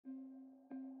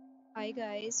Hi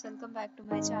guys, welcome back to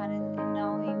my channel, and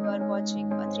now you are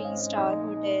watching a 3-star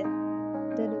hotel.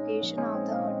 The location of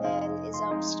the hotel is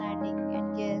outstanding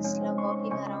and guests love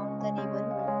walking around the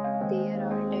neighborhood. There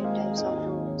are 10 types of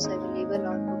rooms available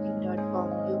on booking.com.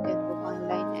 You can book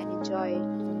online and enjoy it.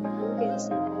 You can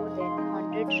see more than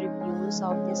 100 reviews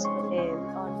of this hotel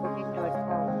on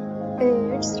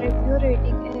booking.com. Its review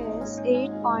rating is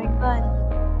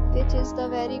 8.1, which is the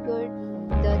very good.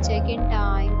 The check-in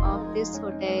time of this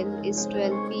hotel is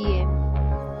 12 p.m.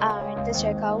 and the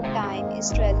checkout time is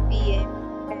 12 p.m.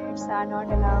 Pets are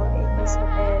not allowed in this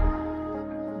hotel.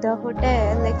 The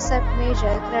hotel accepts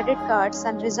major credit cards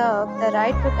and reserves the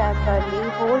right to temporarily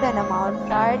hold an amount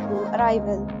prior to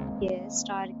arrival. Guests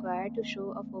are required to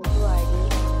show a photo ID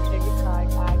and credit card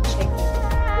at check-in.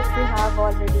 If you have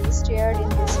already stayed in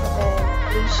this hotel,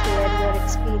 please share your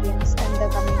experience in the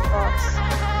comment box.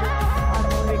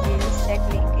 For more details, check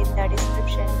link in the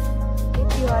description.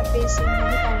 If you are facing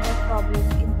any kind of problem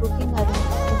in booking a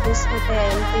room in this hotel,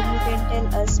 then you can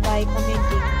tell us by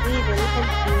commenting. We will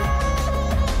help you.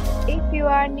 If you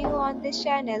are new on this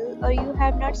channel or you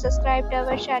have not subscribed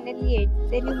our channel yet,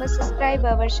 then you must subscribe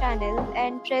our channel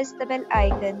and press the bell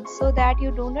icon so that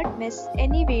you do not miss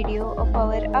any video of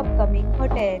our upcoming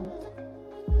hotel.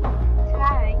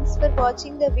 Thanks for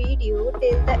watching the video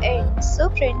till the end. So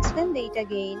friends, will meet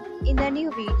again in a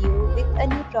new video with a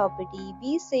new property.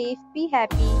 Be safe, be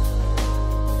happy.